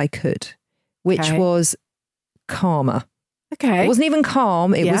feeling that I could, which was calmer. Okay. It wasn't even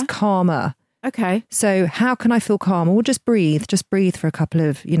calm. It was calmer. Okay. So how can I feel calmer? Well, just breathe for a couple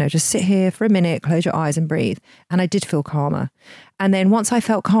of, just sit here for a minute, close your eyes and breathe. And I did feel calmer. And then once I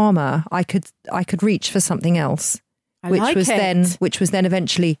felt calmer, I could reach for something else, which was then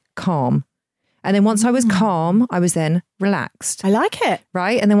eventually calm. And then once I was calm, I was then relaxed. I like it.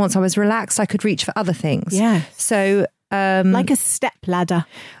 Right. And then once I was relaxed, I could reach for other things. Yeah. So like a step ladder.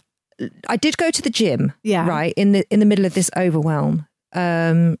 I did go to the gym. Yeah. Right. In the middle of this overwhelm.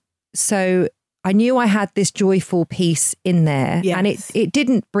 So I knew I had this joyful piece in there and it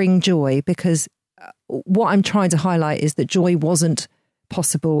didn't bring joy because what I'm trying to highlight is that joy wasn't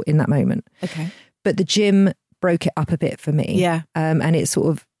possible in that moment. Okay. But the gym broke it up a bit for me. Yeah. And it sort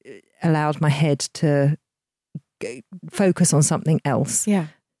of allowed my head to focus on something else. Yeah.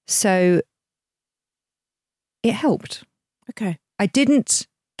 So it helped. Okay. I didn't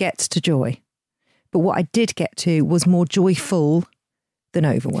get to joy, but what I did get to was more joyful than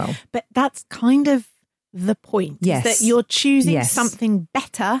overwhelm. But that's kind of the point. Yes. Is that you're choosing something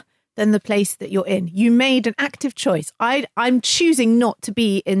better than the place that you're in. You made an active choice. I'm choosing not to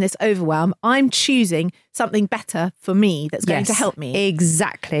be in this overwhelm. I'm choosing something better for me that's going to help me.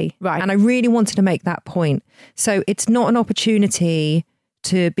 Exactly. Right. And I really wanted to make that point. So it's not an opportunity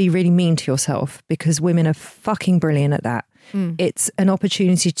to be really mean to yourself because women are fucking brilliant at that. It's an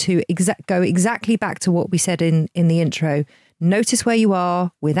opportunity to go exactly back to what we said in the intro. Notice where you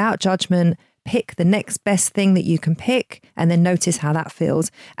are without judgment. Pick the next best thing that you can pick, and then notice how that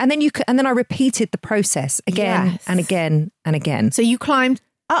feels. And then I repeated the process again and again and again. So you climbed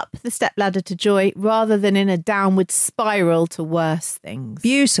up the step ladder to joy rather than in a downward spiral to worse things.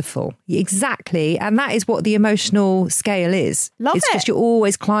 Beautiful, exactly, and that is what the emotional scale is. It's just you're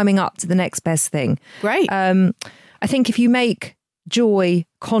always climbing up to the next best thing. Great. I think if you make joy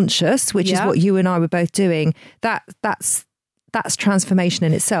conscious, which is what you and I were both doing, that's transformation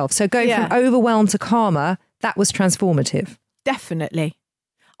in itself. So going from overwhelmed to calmer, that was transformative. Definitely.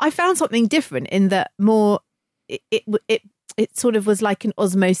 I found something different in that more, it sort of was like an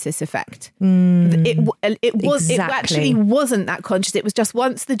osmosis effect. It actually wasn't that conscious. It was just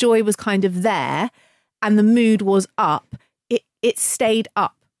once the joy was kind of there and the mood was up, it stayed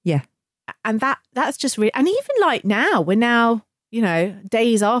up. Yeah. And that's just really, and even like now, we're now,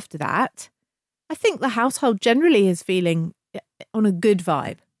 days after that, I think the household generally is feeling on a good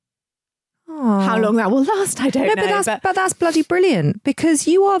vibe. Aww. How long that will last, I don't know. But that's bloody brilliant because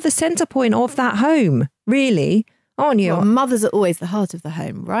you are the centre point of that home, really, aren't you? Well, mothers are always the heart of the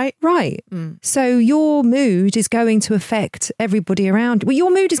home, right? Right. So your mood is going to affect everybody around. Well,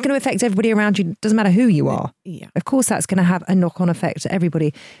 your mood is going to affect everybody around you. Doesn't matter who you are. Yeah. Of course, that's going to have a knock-on effect to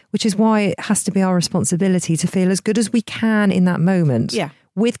everybody, which is why it has to be our responsibility to feel as good as we can in that moment. Yeah.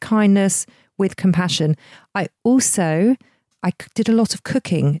 With kindness, with compassion. I did a lot of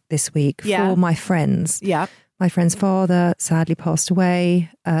cooking this week for my friends. Yeah. My friend's father sadly passed away.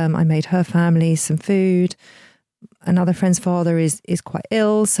 I made her family some food. Another friend's father is quite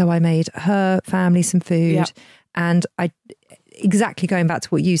ill, so I made her family some food. Yeah. And exactly going back to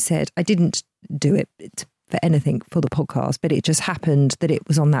what you said, I didn't do it for anything for the podcast, but it just happened that it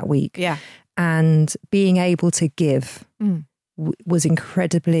was on that week. Yeah. And being able to give was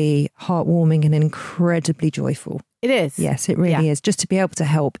incredibly heartwarming and incredibly joyful. It is. Yes, it really is. Just to be able to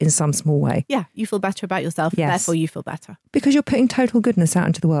help in some small way. Yeah, you feel better about yourself, Yes. therefore you feel better. Because you're putting total goodness out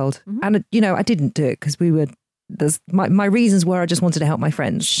into the world. And, I didn't do it because my reasons were I just wanted to help my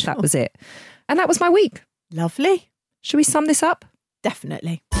friends. Sure. That was it. And that was my week. Lovely. Should we sum this up?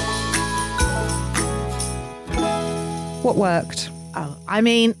 Definitely. What worked? Oh, I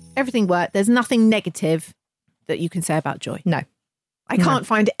mean, everything worked. There's nothing negative that you can say about joy. No. I can't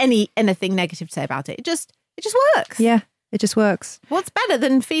find anything negative to say about it. It just works. Yeah, it just works. What's better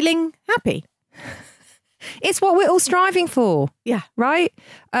than feeling happy? It's what we're all striving for. Yeah. Right?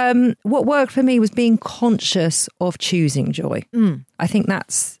 What worked for me was being conscious of choosing joy. I think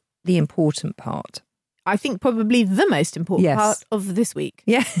that's the important part. I think probably the most important part of this week.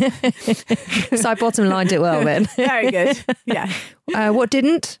 Yeah. So I bottom lined it well then. Very good. Yeah. What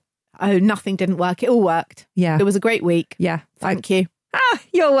didn't? Oh, nothing didn't work. It all worked. Yeah. It was a great week. Yeah. Thank you.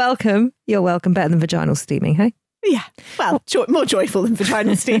 You're welcome. You're welcome. Better than vaginal steaming, hey? Yeah. Well, more joyful than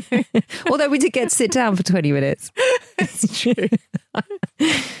vaginal steaming. Although we did get to sit down for 20 minutes. It's true.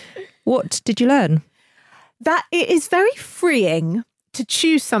 What did you learn? That it is very freeing to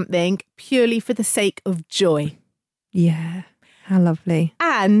choose something purely for the sake of joy. Yeah. How lovely.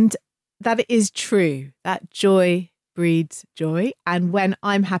 And that it is true that joy breeds joy. And when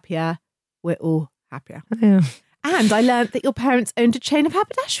I'm happier, we're all happier. Yeah. And I learned that your parents owned a chain of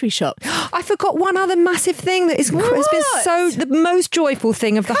haberdashery shops. I forgot one other massive thing that has been the most joyful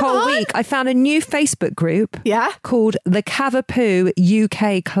thing of the whole week. I found a new Facebook group called the Cavapoo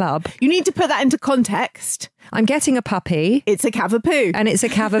UK Club. You need to put that into context. I'm getting a puppy. It's a Cavapoo. And it's a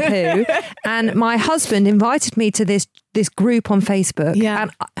Cavapoo. And my husband invited me to this group on Facebook. Yeah.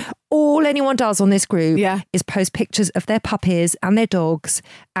 And all anyone does on this group is post pictures of their puppies and their dogs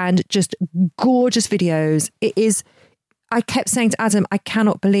and just gorgeous videos. It is, I kept saying to Adam, I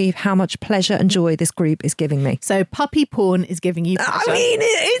cannot believe how much pleasure and joy this group is giving me. So puppy porn is giving you pleasure. I mean,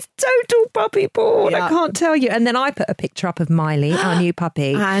 it's total puppy porn. Yeah. I can't tell you. And then I put a picture up of Miley, our new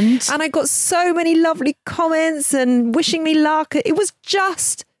puppy. And I got so many lovely comments and wishing me luck. It was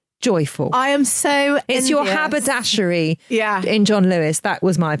just joyful. I am so It's envious. your haberdashery in John Lewis. That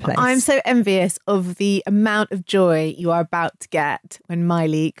was my place. I'm so envious of the amount of joy you are about to get when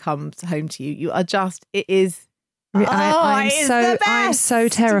Miley comes home to you. You are just, it is... I'm so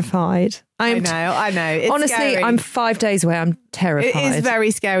terrified. I know. It's honestly, scary. I'm 5 days away. I'm terrified. It is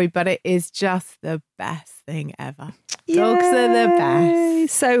very scary, but it is just the best thing ever. Dogs are the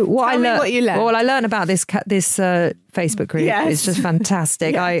best. So Tell me what you learned. Well, I learned about this Facebook group. Yes. It's just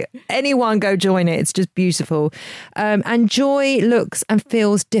fantastic. Anyone go join it. It's just beautiful. And joy looks and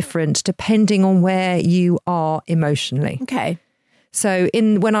feels different depending on where you are emotionally. Okay. So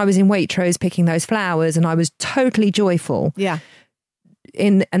when I was in Waitrose picking those flowers and I was totally joyful. Yeah.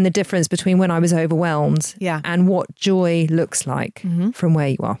 And the difference between when I was overwhelmed and what joy looks like from where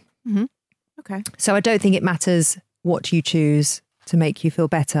you are. Mm-hmm. Okay. So I don't think it matters what you choose to make you feel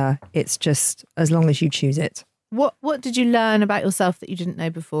better. It's just as long as you choose it. What did you learn about yourself that you didn't know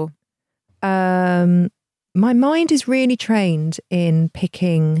before? My mind is really trained in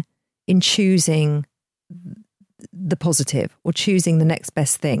choosing the positive or choosing the next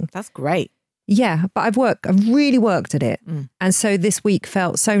best thing. That's great. Yeah, but I've really worked at it. And so this week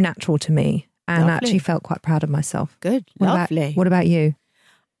felt so natural to me and actually felt quite proud of myself. Good. Lovely. What about you?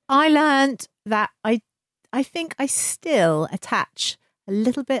 I learned that I think I still attach a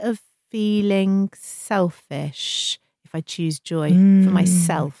little bit of feeling selfish if I choose joy for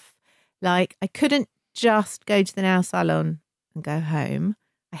myself. Like I couldn't just go to the nail salon and go home.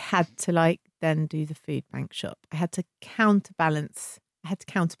 I had to then do the food bank shop. I had to counterbalance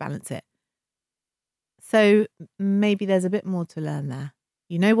it. So maybe there's a bit more to learn there.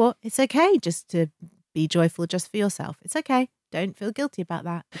 You know what? It's okay just to be joyful just for yourself. It's okay. Don't feel guilty about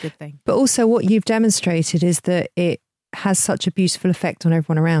that. It's a good thing. But also what you've demonstrated is that it has such a beautiful effect on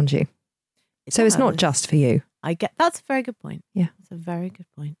everyone around you. So it's not just for you. That's a very good point. Yeah. That's a very good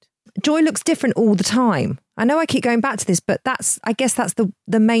point. Joy looks different all the time. I know I keep going back to this, but I guess that's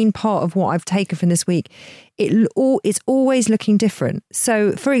the main part of what I've taken from this week. It's always looking different.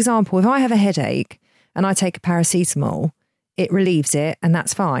 So, for example, if I have a headache and I take a paracetamol, it relieves it and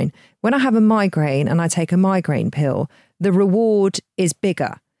that's fine. When I have a migraine and I take a migraine pill, the reward is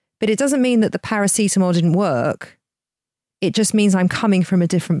bigger. But it doesn't mean that the paracetamol didn't work. It just means I'm coming from a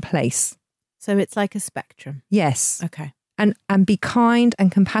different place. So it's like a spectrum. Yes. Okay. And be kind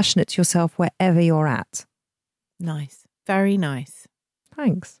and compassionate to yourself wherever you're at. Nice. Very nice.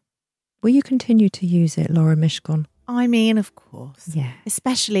 Thanks. Will you continue to use it, Laura Mishkon? I mean, of course. Yeah.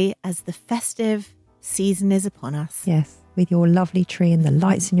 Especially as the festive season is upon us. Yes. with your lovely tree and the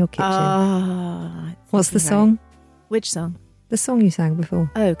lights in your kitchen. What's the song? Which song? The song you sang before.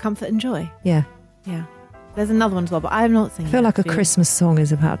 Oh, Comfort and Joy. Yeah. Yeah. There's another one as well, but I have not seen it. I feel like a Christmas song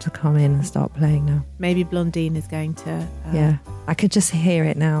is about to come in and start playing now. Maybe Blondine is going to... yeah, I could just hear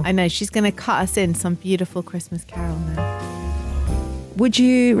it now. I know, she's going to cut us in some beautiful Christmas carol now. Would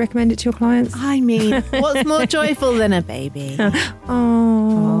you recommend it to your clients? I mean, what's more joyful than a baby?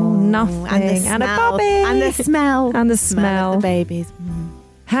 Nothing. And a puppy. And the smell. And the smell. Of the babies.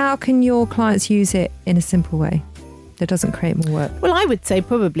 How can your clients use it in a simple way that doesn't create more work? Well, I would say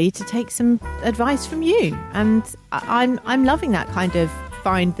probably to take some advice from you. And I'm loving that kind of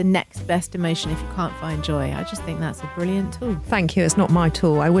find the next best emotion if you can't find joy. I just think that's a brilliant tool. Thank you. It's not my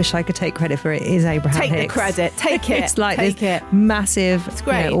tool. I wish I could take credit for it. It is Abraham Hicks. Hicks. The credit. Take it. It's like this massive it's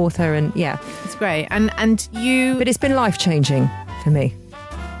great. Author and It's great. And you... But it's been life-changing for me.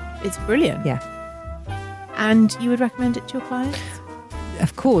 It's brilliant. Yeah. And you would recommend it to your clients?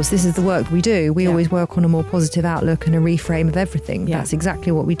 Of course, this is the work we do. We always work on a more positive outlook and a reframe of everything. Yeah. That's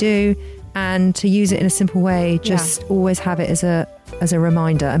exactly what we do. And to use it in a simple way, just always have it as a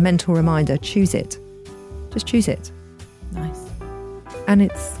reminder, a mental reminder. Choose it. Just choose it. Nice. And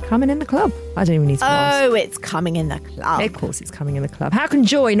it's coming in the club. I don't even need to ask. Oh, it's coming in the club. Of course it's coming in the club. How can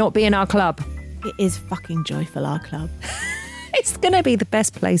joy not be in our club? It is fucking joyful, our club. It's going to be the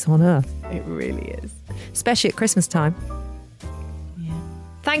best place on earth. It really is. Especially at Christmas time.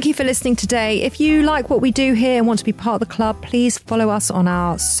 Thank you for listening today. If you like what we do here and want to be part of the club, please follow us on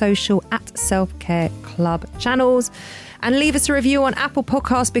our social @Self-Care Club channels and leave us a review on Apple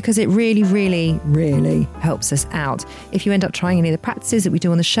Podcasts because it really, really, really helps us out. If you end up trying any of the practices that we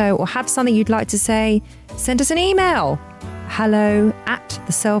do on the show or have something you'd like to say, send us an email.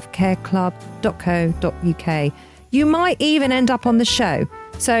 hello@theselfcareclub.co.uk. You might even end up on the show.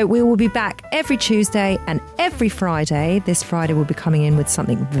 So we will be back every Tuesday and every Friday. This Friday we'll be coming in with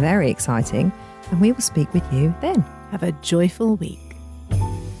something very exciting and we will speak with you then. Have a joyful week.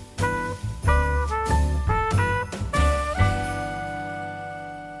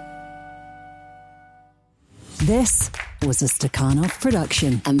 This was a Stakhanov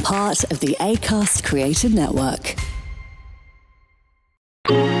production and part of the Acast Creative Network.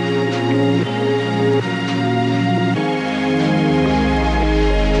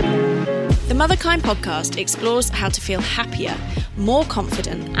 The Motherkind podcast explores how to feel happier, more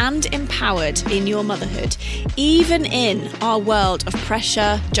confident and empowered in your motherhood, even in our world of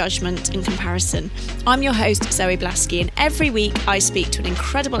pressure, judgment and comparison. I'm your host, Zoe Blaski, and every week I speak to an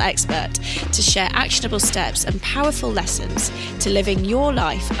incredible expert to share actionable steps and powerful lessons to living your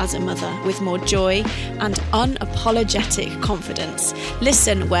life as a mother with more joy and unapologetic confidence.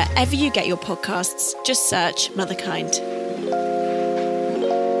 Listen wherever you get your podcasts. Just search Motherkind.